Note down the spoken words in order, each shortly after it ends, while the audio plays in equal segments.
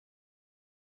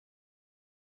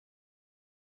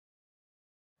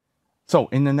So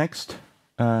in the next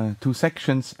two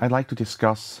sections, I'd like to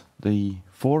discuss the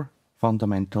 4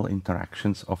 fundamental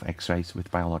interactions of X-rays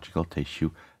with biological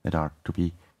tissue that are to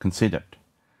be considered.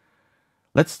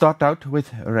 Let's start out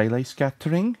with Rayleigh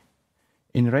scattering.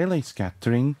 In Rayleigh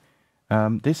scattering,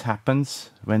 this happens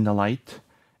when the light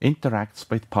interacts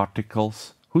with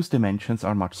particles whose dimensions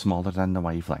are much smaller than the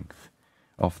wavelength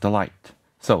of the light.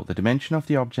 So the dimension of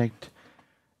the object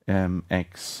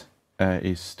x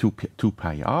is 2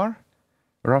 pi r,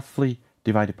 roughly,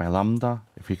 divided by lambda.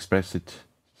 If we express it,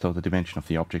 so the dimension of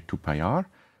the object 2 pi r,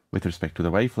 with respect to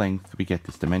the wavelength, we get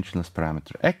this dimensionless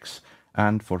parameter x,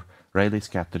 and for Rayleigh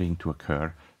scattering to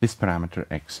occur, this parameter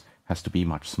x has to be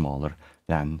much smaller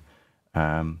than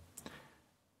 1.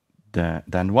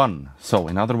 So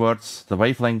in other words, the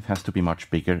wavelength has to be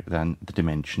much bigger than the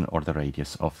dimension or the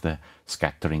radius of the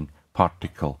scattering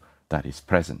particle that is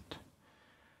present.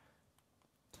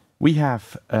 We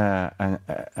have an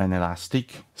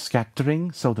elastic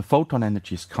scattering, so the photon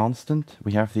energy is constant.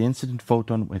 We have the incident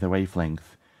photon with a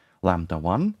wavelength lambda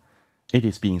 1. It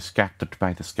is being scattered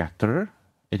by the scatterer.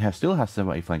 It still has the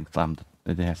wavelength lambda.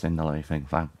 It has in the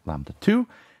wavelength lambda 2,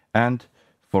 and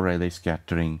for Rayleigh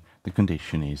scattering, the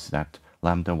condition is that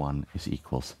lambda 1 is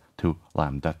equals to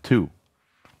lambda 2.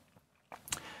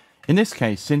 In this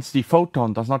case, since the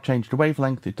photon does not change the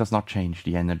wavelength, it does not change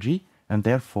the energy, and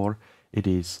therefore it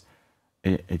is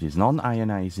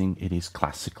non-ionizing. It is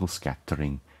classical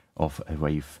scattering of a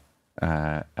wave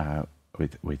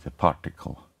with a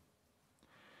particle.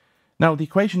 Now, the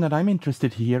equation that I'm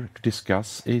interested here to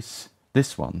discuss is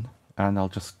this one, and I'll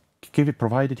just give it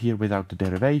provided here without the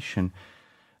derivation.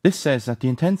 This says that the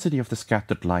intensity of the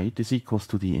scattered light is equals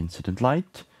to the incident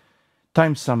light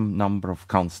times some number of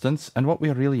constants, and what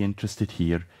we are really interested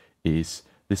here is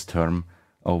this term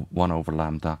of 1 over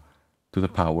lambda to the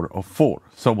power of 4.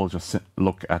 So we'll just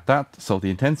look at that. So the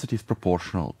intensity is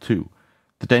proportional to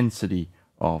the density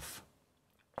of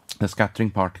the scattering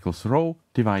particles rho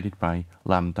divided by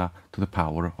lambda to the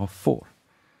power of 4.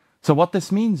 So what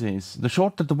this means is, the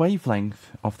shorter the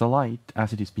wavelength of the light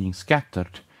as it is being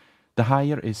scattered, the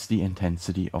higher is the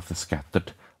intensity of the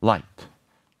scattered light.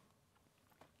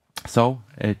 So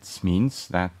it means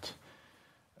that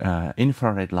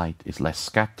infrared light is less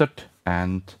scattered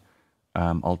and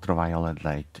ultraviolet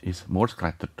light is more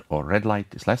scattered, or red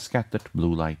light is less scattered,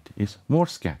 blue light is more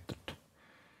scattered.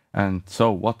 And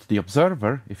so what the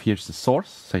observer, if here's the source,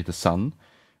 say the sun,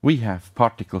 we have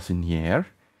particles in the air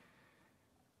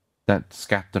that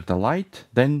scatter the light,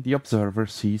 then the observer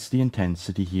sees the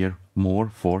intensity here more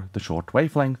for the short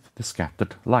wavelength, the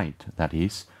scattered light, that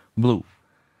is blue.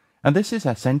 And this is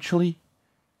essentially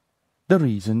the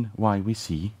reason why we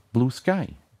see blue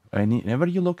sky. Whenever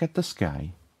you look at the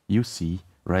sky, you see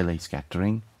Rayleigh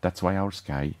scattering. That's why our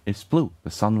sky is blue.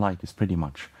 The sunlight is pretty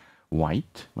much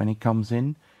white when it comes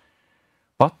in,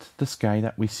 but the sky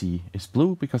that we see is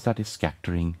blue because that is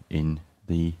scattering in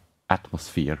the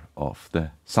atmosphere of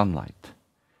the sunlight.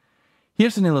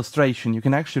 Here's an illustration. You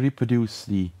can actually reproduce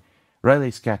the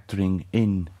Rayleigh scattering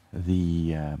in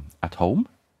the at home.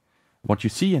 What you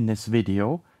see in this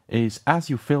video is, as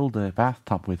you fill the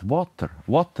bathtub with water,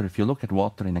 if you look at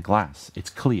water in a glass, it's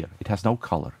clear, it has no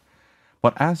color.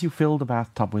 But as you fill the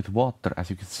bathtub with water, as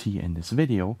you can see in this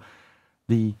video,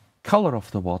 the color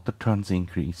of the water turns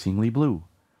increasingly blue.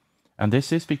 And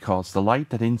this is because the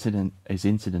light that is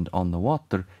incident on the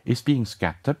water is being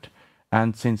scattered,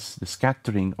 and since the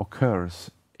scattering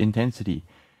occurs, intensity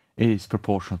is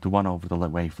proportional to 1 over the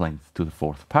wavelength to the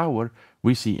 4th power,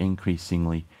 we see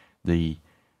increasingly the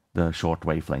short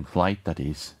wavelength light, that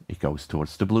is, it goes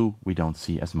towards the blue. We don't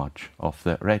see as much of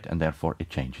the red, and therefore it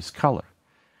changes color.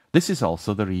 This is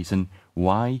also the reason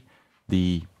why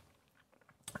the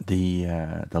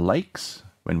lakes,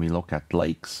 when we look at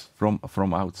lakes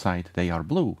from outside, they are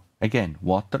blue. Again,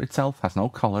 water itself has no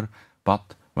color,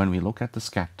 but when we look at the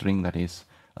scattering, that is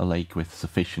a lake with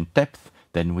sufficient depth,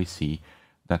 then we see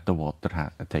that the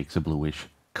water takes a bluish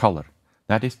color.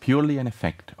 That is purely an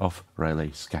effect of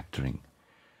Rayleigh scattering.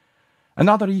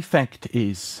 Another effect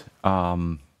is,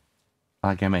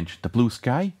 like I mentioned, the blue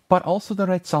sky, but also the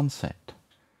red sunset.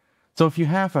 So if you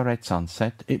have a red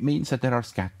sunset, it means that there are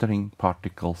scattering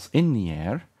particles in the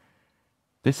air.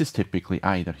 This is typically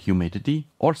either humidity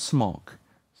or smog.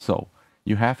 So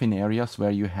you have in areas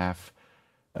where you have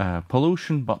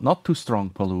pollution, but not too strong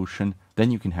pollution,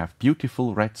 then you can have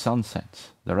beautiful red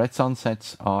sunsets. The red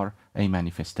sunsets are a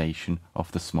manifestation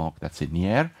of the smog that's in the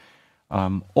air.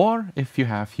 Or if you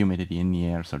have humidity in the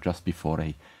air, so just before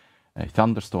a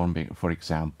thunderstorm, for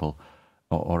example,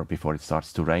 or before it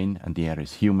starts to rain and the air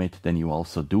is humid, then you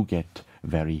also do get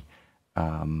very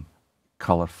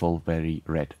colorful, very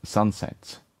red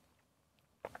sunsets.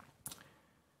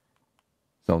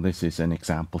 So this is an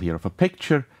example here of a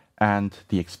picture, and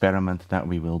the experiment that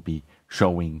we will be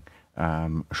showing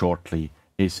shortly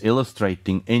is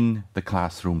illustrating in the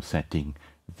classroom setting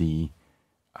the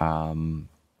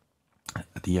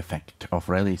effect of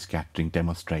Rayleigh scattering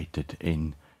demonstrated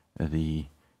in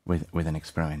with an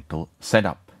experimental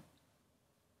setup.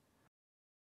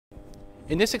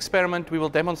 In this experiment we will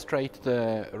demonstrate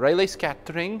the Rayleigh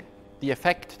scattering, the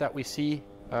effect that we see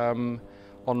on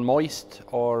moist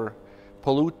or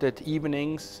polluted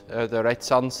evenings, the red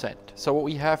sunset. So what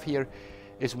we have here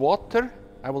is water.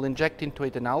 I will inject into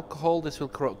it an alcohol. This will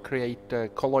create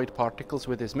colloid particles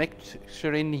with this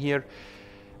mixture in here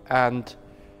and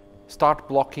start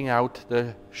blocking out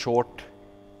the short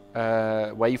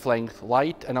wavelength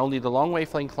light, and only the long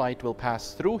wavelength light will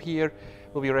pass through here,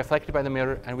 will be reflected by the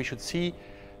mirror, and we should see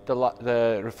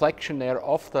the reflection there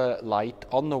of the light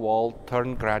on the wall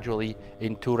turn gradually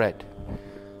into red.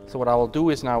 So what I will do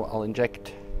is now I'll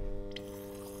inject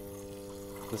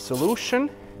the solution.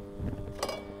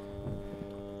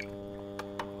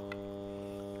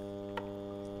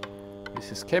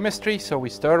 This is chemistry, so we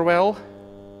stir well.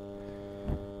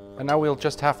 And now we'll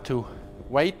just have to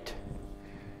wait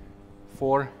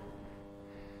for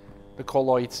the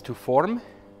colloids to form.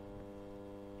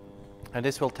 And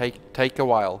this will take a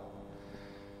while.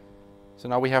 So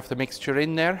now we have the mixture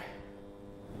in there.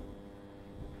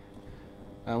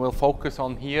 And we'll focus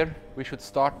on here. We should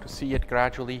start to see it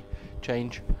gradually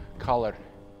change color,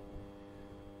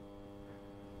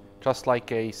 just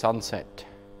like a sunset.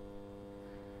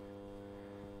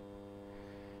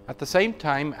 At the same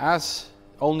time, as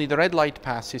only the red light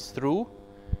passes through,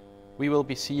 we will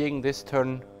be seeing this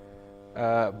turn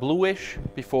bluish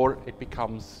before it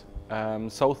becomes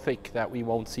so thick that we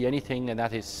won't see anything, and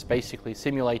that is basically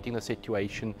simulating the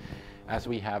situation as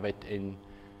we have it in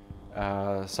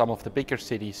some of the bigger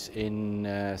cities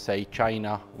in, say,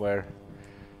 China, where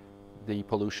the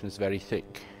pollution is very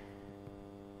thick.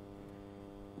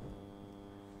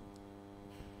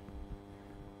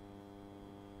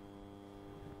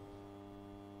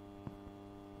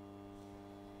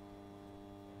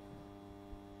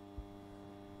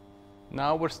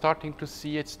 Now we're starting to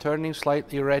see it's turning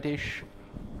slightly reddish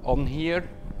on here.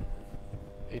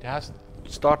 It has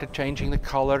started changing the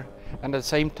color, and at the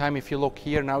same time, if you look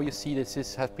here, now you see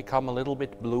this has become a little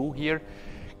bit blue here.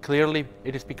 Clearly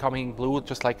it is becoming blue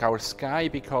just like our sky,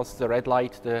 because the red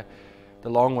light, the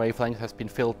long wavelength, has been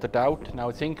filtered out. Now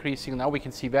it's increasing. Now we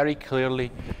can see very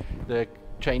clearly the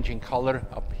changing color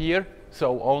up here.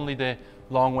 So only the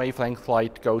long wavelength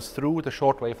light goes through. The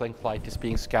short wavelength light is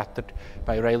being scattered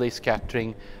by Rayleigh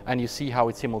scattering, and you see how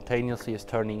it simultaneously is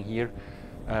turning here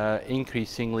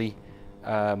increasingly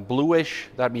bluish.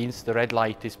 That means the red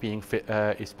light is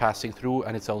passing through,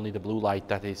 and it's only the blue light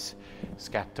that is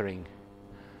scattering.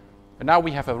 And now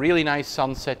we have a really nice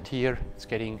sunset here. It's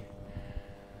getting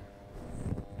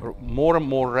more and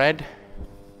more red,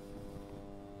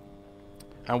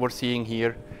 and we're seeing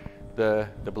here the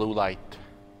blue light.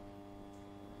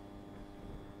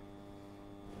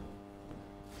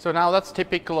 So now that's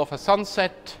typical of a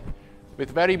sunset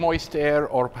with very moist air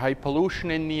or high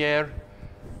pollution in the air.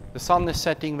 The sun is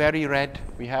setting very red.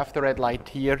 We have the red light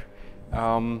here.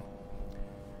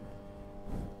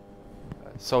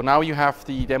 So now you have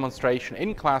the demonstration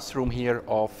in classroom here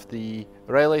of the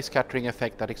Rayleigh scattering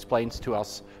effect that explains to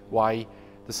us why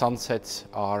the sunsets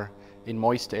in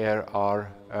moist air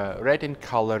are red in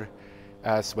color,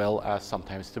 as well as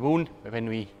sometimes the moon when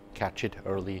we catch it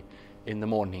early in the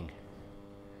morning.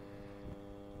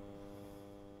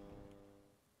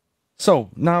 So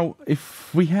now,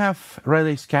 if we have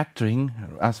Rayleigh scattering,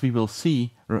 as we will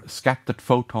see, scattered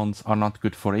photons are not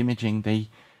good for imaging. They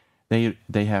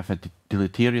have a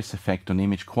deleterious effect on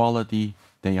image quality.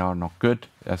 They are not good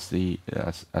as the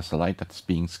light that's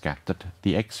being scattered,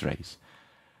 the X-rays.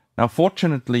 Now,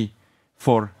 fortunately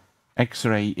for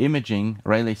X-ray imaging,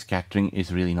 Rayleigh scattering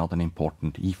is really not an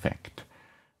important effect.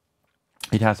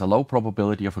 It has a low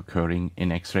probability of occurring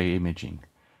in X-ray imaging.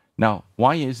 Now,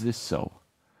 why is this so?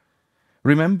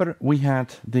 Remember, we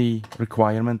had the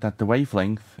requirement that the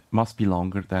wavelength must be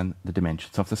longer than the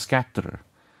dimensions of the scatterer.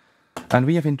 And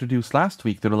we have introduced last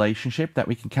week the relationship that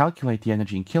we can calculate the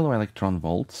energy in kiloelectron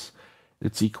volts.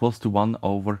 It's equals to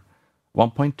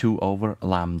 1.2 over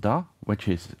lambda, which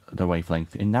is the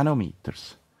wavelength in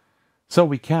nanometers. So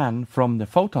we can, from the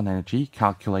photon energy,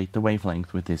 calculate the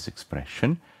wavelength with this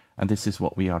expression. And this is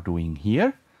what we are doing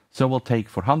here. So we'll take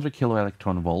for 100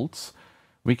 kiloelectron volts,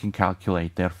 we can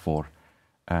calculate, therefore,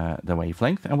 the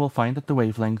wavelength, and we'll find that the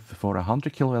wavelength for a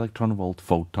 100 kiloelectron volt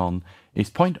photon is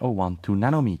 0.012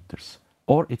 nanometers,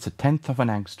 or it's a tenth of an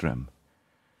angstrom.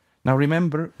 Now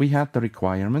remember, we had the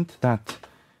requirement that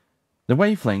the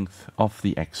wavelength of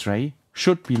the X-ray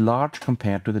should be large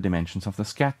compared to the dimensions of the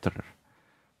scatterer.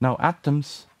 Now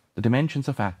atoms, the dimensions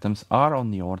of atoms are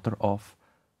on the order of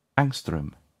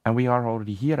angstrom, and we are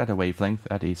already here at a wavelength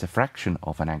that is a fraction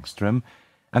of an angstrom,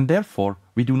 and therefore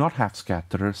we do not have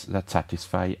scatterers that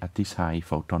satisfy at these high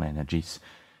photon energies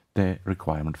the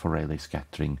requirement for Rayleigh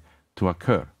scattering to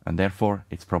occur, and therefore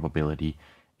its probability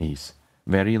is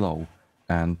very low,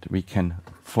 and we can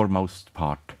for most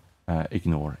part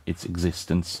ignore its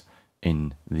existence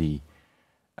in the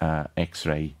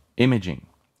X-ray imaging.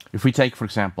 If we take, for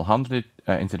example, 100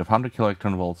 instead of 100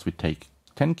 kiloelectron volts, we take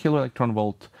 10 kiloelectron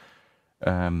volt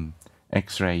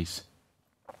X-rays,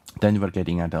 then we're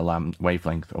getting at a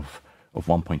wavelength of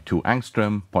 1.2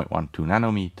 angstrom, 0.12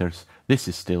 nanometers. This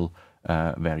is still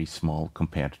very small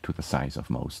compared to the size of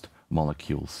most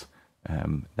molecules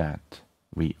that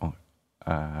we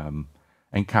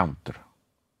encounter.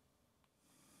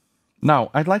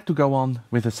 Now, I'd like to go on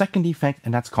with a second effect,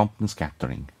 and that's Compton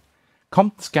scattering.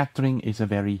 Compton scattering is a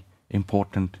very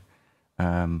important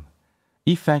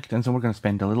effect, and so we're going to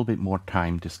spend a little bit more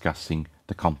time discussing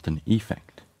the Compton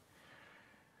effect.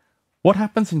 What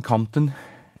happens in Compton,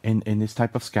 in this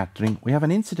type of scattering? We have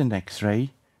an incident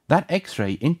X-ray. That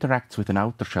X-ray interacts with an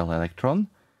outer shell electron.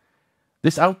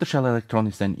 This outer shell electron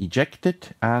is then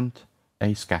ejected, and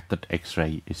a scattered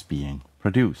X-ray is being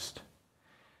produced.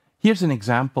 Here's an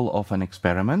example of an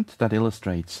experiment that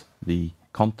illustrates the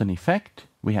Compton effect.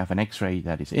 We have an X-ray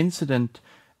that is incident,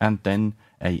 and then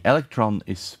an electron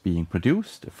is being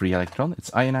produced, a free electron. It's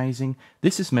ionizing.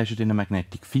 This is measured in a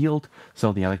magnetic field,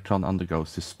 so the electron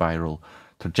undergoes this spiral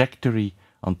trajectory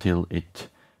until it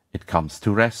comes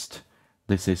to rest.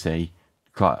 This is a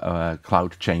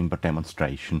cloud chamber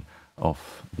demonstration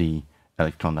of the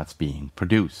electron that's being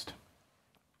produced.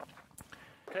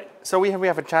 Okay. So we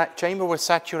have a chamber with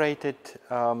saturated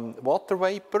water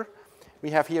vapor. We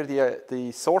have here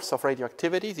the source of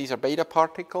radioactivity. These are beta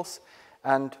particles.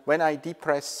 And when I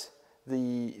depress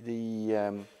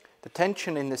the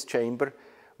tension in this chamber,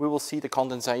 we will see the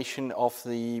condensation of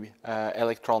the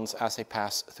electrons as they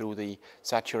pass through the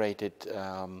saturated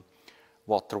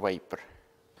water vapor.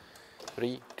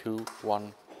 3, 2,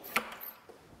 1.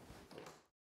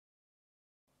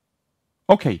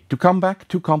 Okay, to come back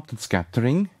to Compton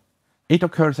scattering, it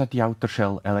occurs at the outer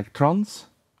shell electrons.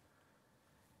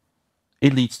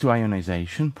 It leads to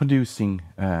ionization, producing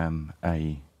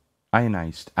a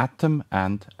ionized atom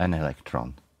and an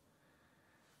electron.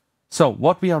 So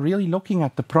what we are really looking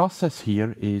at the process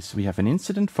here is we have an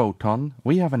incident photon,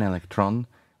 we have an electron,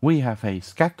 we have a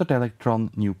scattered electron,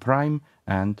 nu prime,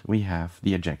 and we have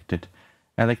the ejected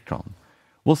electron.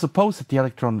 We'll suppose that the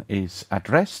electron is at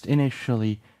rest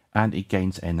initially and it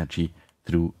gains energy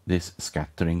through this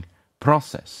scattering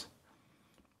process.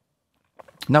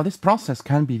 Now this process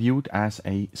can be viewed as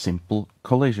a simple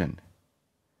collision.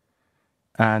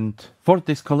 And for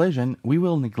this collision, we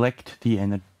will neglect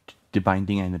the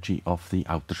binding energy of the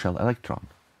outer shell electron.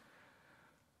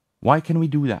 Why can we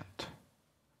do that?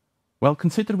 Well,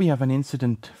 consider we have an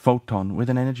incident photon with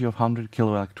an energy of 100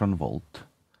 kiloelectron volt,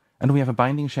 and we have a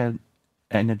binding shell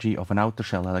energy of an outer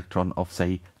shell electron of,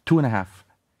 say, 2.5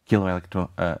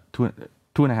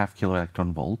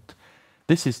 kiloelectron volt.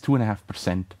 This is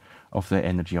 2.5% of the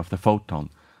energy of the photon.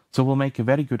 So we'll make a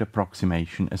very good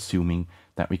approximation, assuming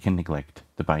that we can neglect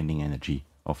the binding energy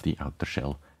of the outer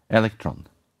shell electron.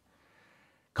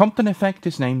 Compton effect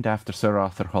is named after Sir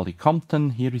Arthur Holly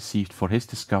Compton. He received for his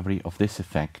discovery of this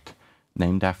effect,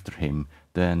 named after him,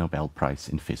 the Nobel Prize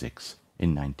in Physics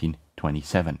in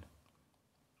 1927.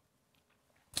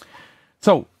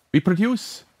 So, we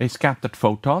produce a scattered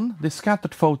photon. This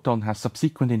scattered photon has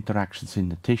subsequent interactions in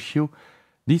the tissue.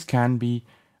 These can be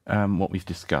what we've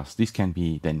discussed. These can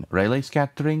be then Rayleigh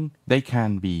scattering. They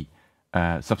can be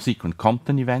subsequent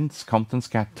Compton events, Compton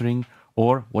scattering,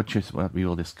 or which is what we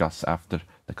will discuss after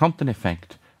the Compton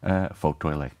effect,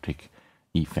 photoelectric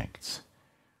effects.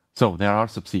 So there are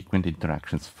subsequent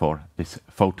interactions for this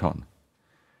photon.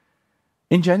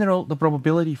 In general, the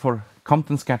probability for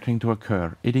Compton scattering to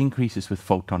occur, it increases with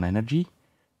photon energy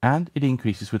and it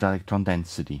increases with electron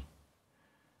density.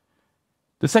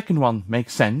 The second one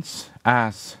makes sense.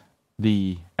 As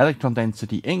the electron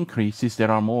density increases,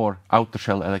 there are more outer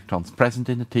shell electrons present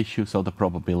in the tissue, so the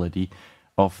probability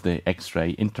of the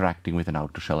X-ray interacting with an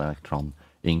outer shell electron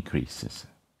increases.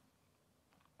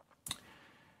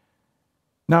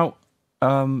 Now,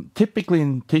 typically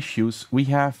in tissues, we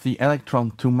have the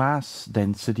electron to mass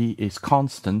density is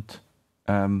constant,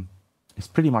 is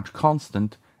pretty much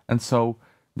constant, and so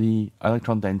the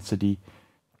electron density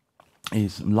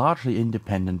is largely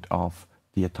independent of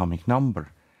the atomic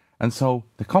number. And so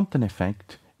the Compton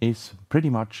effect is pretty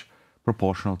much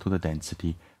proportional to the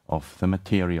density of the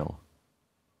material.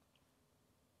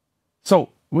 So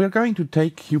we're going to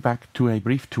take you back to a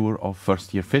brief tour of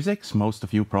first year physics. Most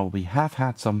of you probably have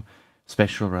had some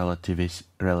special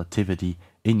relativity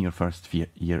in your first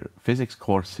year physics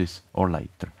courses or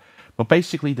later. But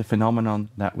basically the phenomenon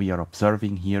that we are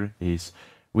observing here is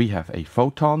we have a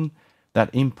photon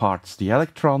that imparts the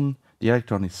electron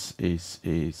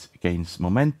gains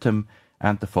momentum,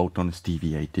 and the photon is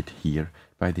deviated here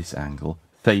by this angle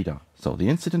theta. So the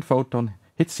incident photon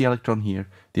hits the electron here,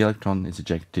 the electron is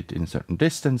ejected in a certain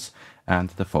distance, and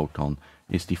the photon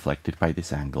is deflected by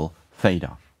this angle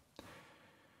theta.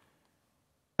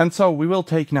 And so we will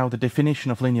take now the definition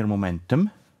of linear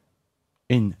momentum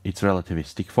in its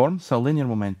relativistic form. So linear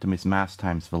momentum is mass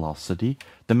times velocity.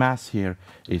 The mass here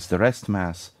is the rest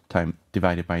mass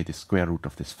divided by the square root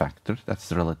of this factor. That's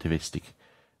the relativistic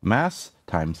mass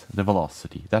times the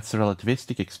velocity. That's the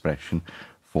relativistic expression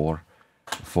for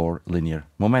linear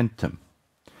momentum.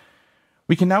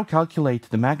 We can now calculate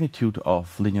the magnitude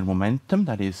of linear momentum,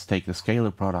 that is, take the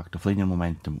scalar product of linear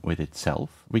momentum with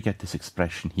itself. We get this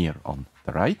expression here on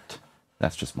the right.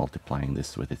 That's just multiplying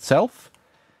this with itself.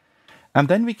 And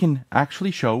then we can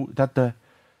actually show that the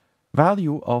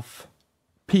value of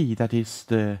p, that is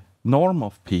the norm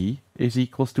of p, is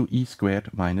equals to e squared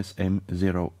minus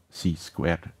m0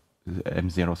 squared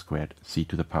c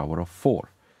to the power of 4.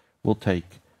 We'll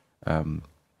take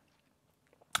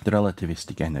the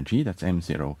relativistic energy, that's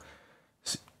m0,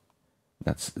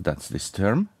 that's this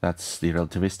term, that's the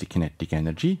relativistic kinetic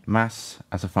energy, mass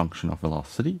as a function of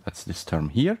velocity, that's this term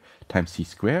here, times c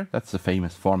squared, that's the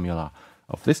famous formula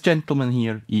of this gentleman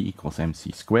here, E equals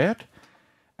mc squared,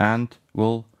 and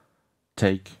we'll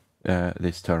take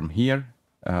this term here,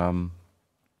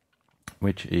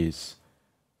 which is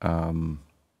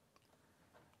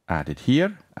added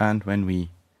here, and when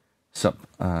we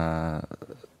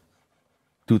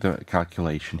do the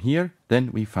calculation here,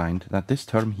 then we find that this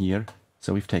term here,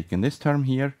 so we've taken this term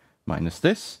here minus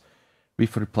this,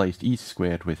 we've replaced e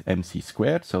squared with mc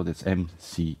squared, so that's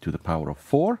mc to the power of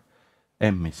 4,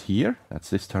 m is here, that's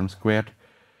this term squared.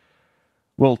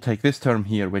 We'll take this term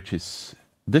here, which is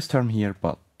this term here,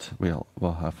 but we'll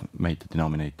have made the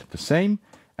denominator the same,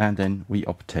 and then we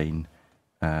obtain,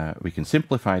 we can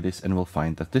simplify this, and we'll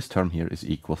find that this term here is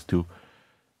equals to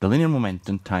the linear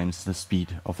momentum times the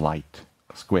speed of light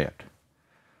squared.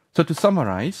 So to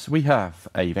summarize, we have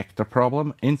a vector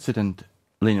problem, incident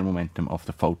linear momentum of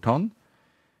the photon.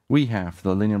 We have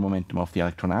the linear momentum of the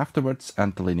electron afterwards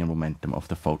and the linear momentum of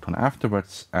the photon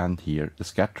afterwards, and here the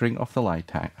scattering of the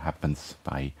light happens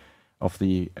by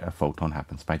photon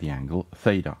happens by the angle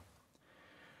theta.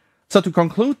 So to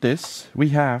conclude this, we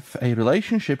have a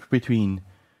relationship between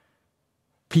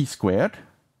p squared,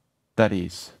 that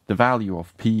is, the value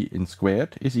of p in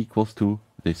squared is equals to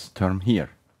this term here.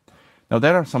 Now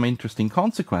there are some interesting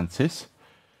consequences.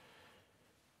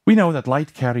 We know that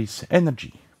light carries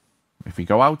energy. If we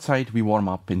go outside, we warm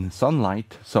up in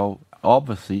sunlight, so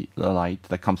obviously the light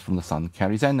that comes from the sun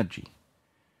carries energy.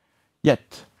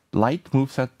 Yet, light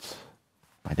moves at,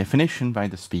 by definition, by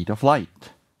the speed of light.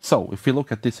 So, if we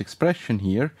look at this expression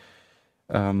here,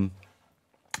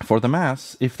 for the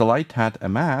mass, if the light had a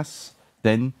mass,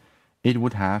 then it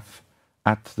would have,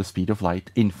 at the speed of light,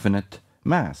 infinite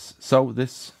mass. So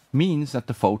this means that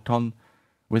the photon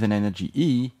with an energy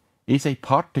E is a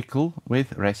particle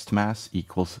with rest mass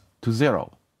equals to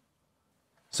 0.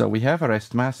 So we have a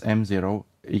rest mass m0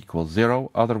 equals 0,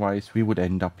 otherwise we would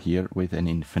end up here with an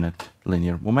infinite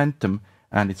linear momentum,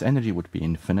 and its energy would be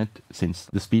infinite since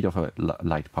the speed of a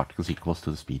light particle is equals to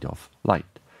the speed of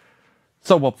light.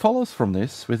 So what follows from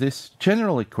this, with this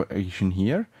general equation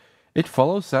here, it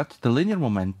follows that the linear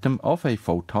momentum of a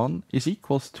photon is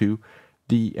equals to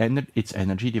its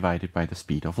energy divided by the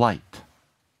speed of light.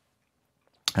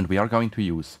 And we are going to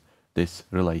use this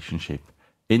relationship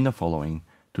in the following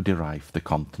to derive the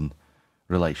Compton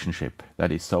relationship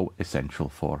that is so essential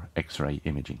for X-ray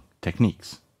imaging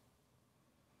techniques.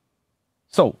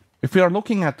 So, if we are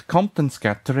looking at Compton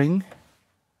scattering,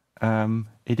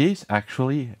 it is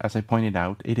actually, as I pointed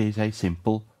out, it is a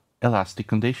simple elastic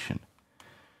condition.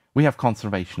 We have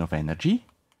conservation of energy,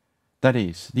 that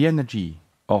is, the energy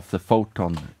of the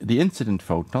photon, the incident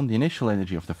photon, the initial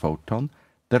energy of the photon,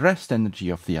 the rest energy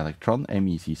of the electron,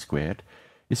 mEc squared,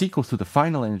 is equal to the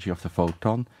final energy of the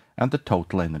photon and the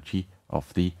total energy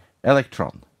of the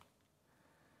electron.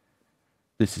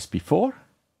 This is before,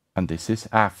 and this is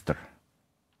after.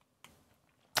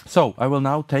 So I will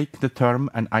now take the term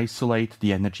and isolate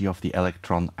the energy of the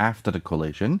electron after the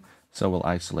collision. So we'll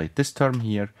isolate this term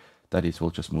here. That is, we'll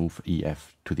just move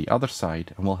EF to the other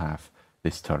side, and we'll have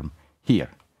this term here.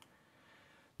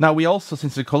 Now we also,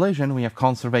 since the collision, we have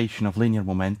conservation of linear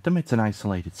momentum. It's an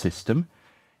isolated system.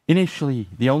 Initially,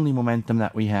 the only momentum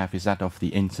that we have is that of the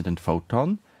incident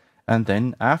photon. And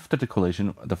then after the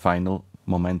collision, the final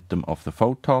momentum of the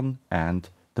photon and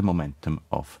the momentum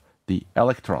of the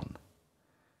electron.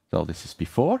 So this is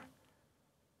before,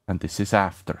 and this is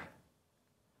after.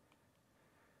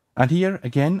 And here,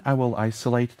 again, I will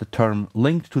isolate the term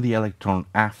linked to the electron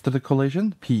after the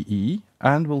collision, PE,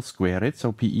 and we'll square it.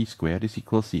 So PE squared is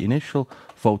equal to the initial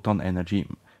photon energy,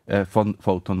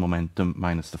 photon momentum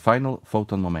minus the final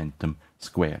photon momentum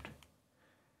squared.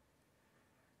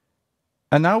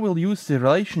 And now we'll use the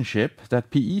relationship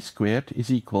that PE squared is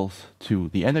equal to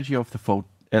the energy of the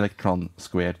electron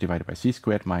squared divided by c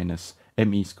squared minus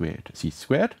me squared c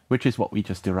squared, which is what we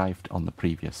just derived on the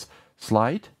previous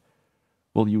slide.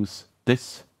 We'll use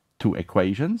these two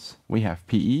equations. We have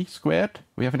PE squared,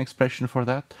 we have an expression for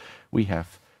that. We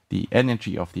have the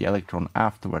energy of the electron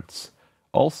afterwards.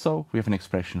 Also, we have an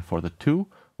expression for the two.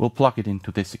 We'll plug it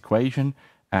into this equation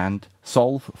and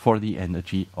solve for the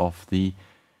energy of the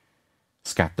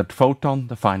scattered photon,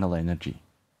 the final energy.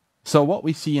 So what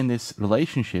we see in this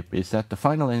relationship is that the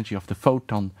final energy of the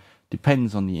photon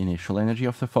depends on the initial energy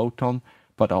of the photon,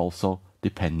 but also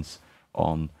depends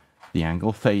on the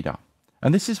angle theta.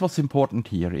 And this is what's important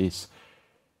here is,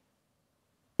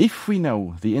 if we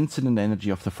know the incident energy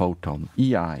of the photon,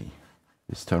 EI,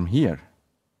 this term here,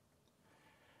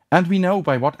 and we know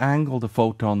by what angle the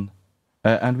photon,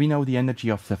 and we know the energy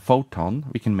of the photon,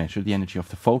 we can measure the energy of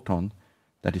the photon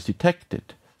that is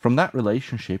detected. From that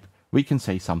relationship, we can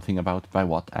say something about by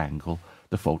what angle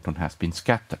the photon has been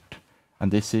scattered.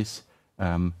 And this is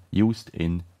used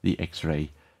in the X-ray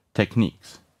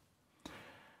techniques.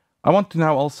 I want to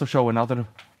now also show another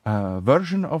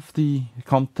version of the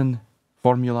Compton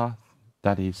formula.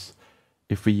 That is,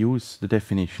 if we use the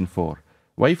definition for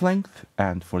wavelength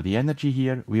and for the energy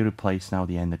here, we replace now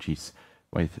the energies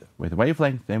with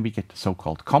wavelength, then we get the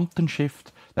so-called Compton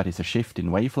shift. That is a shift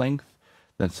in wavelength.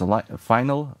 That's the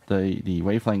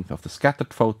wavelength of the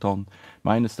scattered photon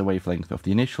minus the wavelength of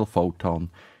the initial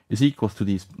photon is equal to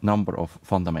this number of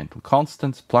fundamental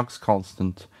constants, Planck's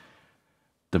constant,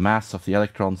 the mass of the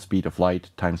electron, speed of light,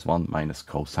 times 1 minus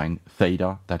cosine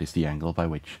theta. That is the angle by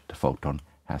which the photon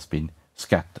has been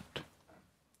scattered.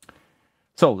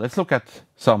 So let's look at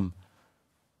some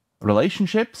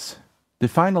relationships. The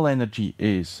final energy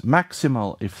is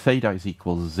maximal if theta is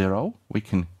equal to 0. We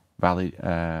can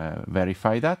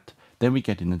verify that. Then we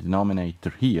get in the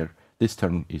denominator here, this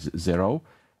term is 0,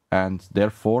 and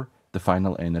therefore the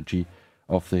final energy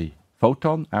of the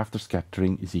photon after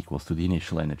scattering is equal to the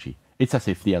initial energy. It's as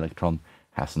if the electron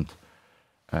doesn't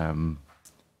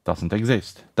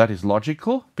exist. That is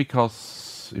logical,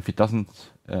 because if it doesn't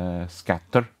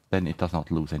scatter, then it does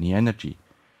not lose any energy.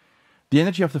 The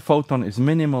energy of the photon is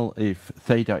minimal if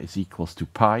theta is equal to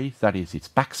pi, that is, it's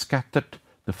backscattered.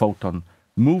 The photon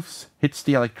moves, hits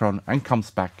the electron, and comes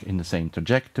back in the same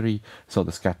trajectory, so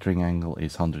the scattering angle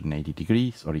is 180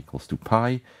 degrees, or equals to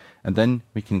pi. And then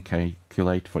we can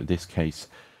calculate, for this case,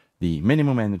 the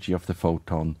minimum energy of the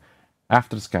photon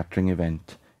after the scattering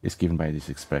event is given by this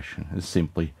expression. It's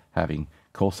simply having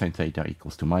cosine theta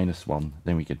equals to minus 1,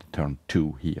 then we get the term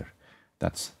 2 here.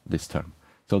 That's this term.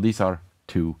 So these are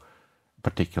two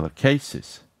particular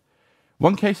cases.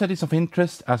 One case that is of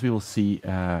interest, as we will see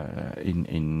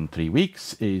in 3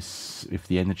 weeks, is if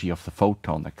the energy of the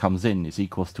photon that comes in is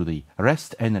equal to the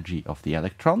rest energy of the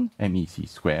electron, MEC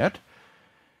squared.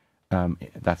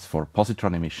 That's for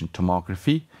positron emission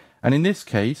tomography. And in this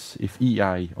case, if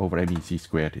EI over MEC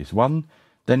squared is 1,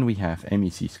 then we have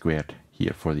MEC squared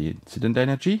here for the incident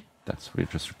energy. We're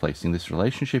just replacing this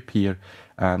relationship here.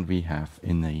 And we have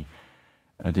in the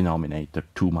denominator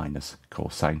 2 minus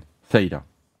cosine theta.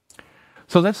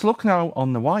 So let's look now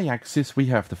on the y-axis. We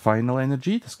have the final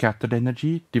energy, the scattered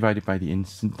energy, divided by the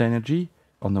incident energy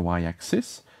on the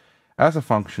y-axis as a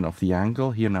function of the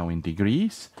angle, here now in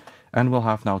degrees. And we'll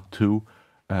have now two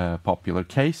popular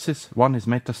cases. One is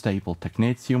metastable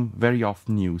technetium, very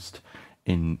often used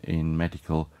in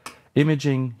medical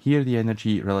imaging. Here the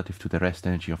energy relative to the rest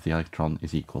energy of the electron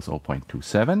is equals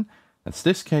 0.27. That's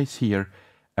this case here.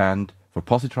 And for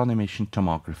positron emission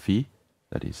tomography,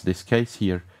 that is this case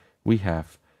here, we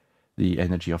have the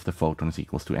energy of the photon is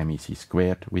equals to MEC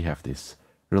squared. We have this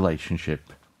relationship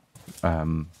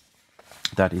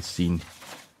that is seen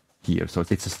here. So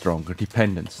it's a stronger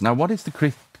dependence. Now, what is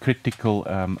the critical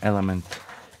element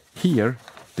here?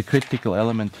 The critical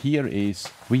element here is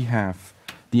we have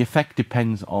the effect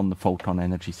depends on the photon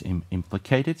energies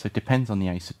implicated. So it depends on the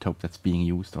isotope that's being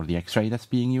used or the X-ray that's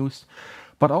being used.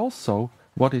 But also,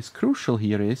 what is crucial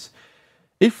here is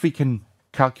if we can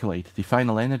calculate the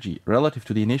final energy relative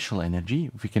to the initial energy,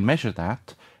 if we can measure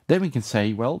that, then we can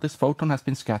say, well, this photon has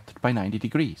been scattered by 90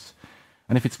 degrees.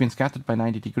 And if it's been scattered by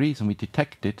 90 degrees and we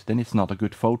detect it, then it's not a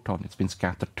good photon. It's been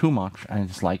scattered too much and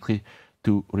it's likely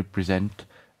to represent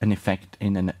an effect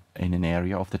in an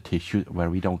area of the tissue where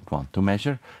we don't want to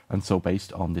measure. And so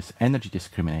based on this energy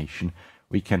discrimination,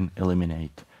 we can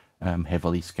eliminate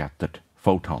heavily scattered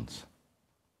photons.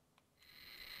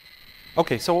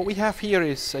 Okay, so what we have here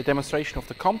is a demonstration of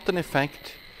the Compton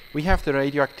effect. We have the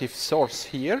radioactive source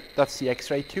here. That's the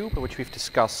X-ray tube, which we've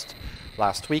discussed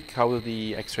last week, how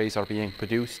the X-rays are being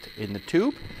produced in the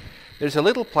tube. There's a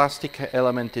little plastic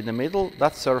element in the middle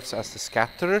that serves as the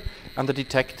scatterer, and the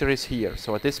detector is here.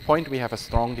 So at this point we have a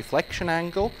strong deflection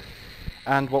angle,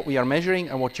 and what we are measuring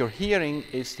and what you're hearing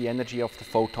is the energy of the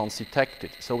photons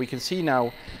detected. So we can see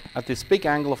now at this big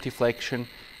angle of deflection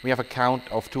we have a count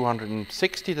of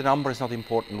 260. The number is not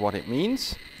important what it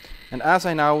means. And as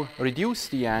I now reduce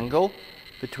the angle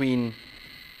between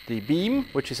the beam,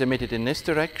 which is emitted in this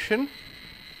direction,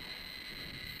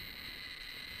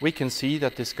 we can see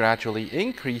that this gradually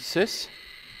increases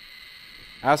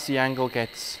as the angle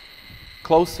gets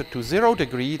closer to 0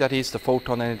 degree, that is the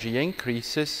photon energy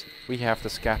increases. We have the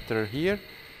scatterer here,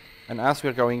 and as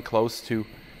we're going close to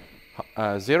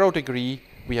 0 degree,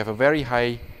 we have a very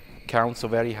high count, so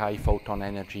very high photon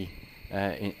energy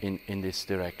in this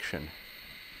direction.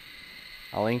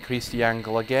 I'll increase the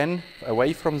angle again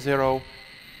away from 0,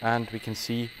 and we can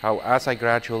see how as I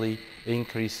gradually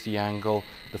increase the angle,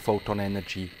 the photon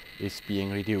energy is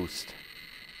being reduced.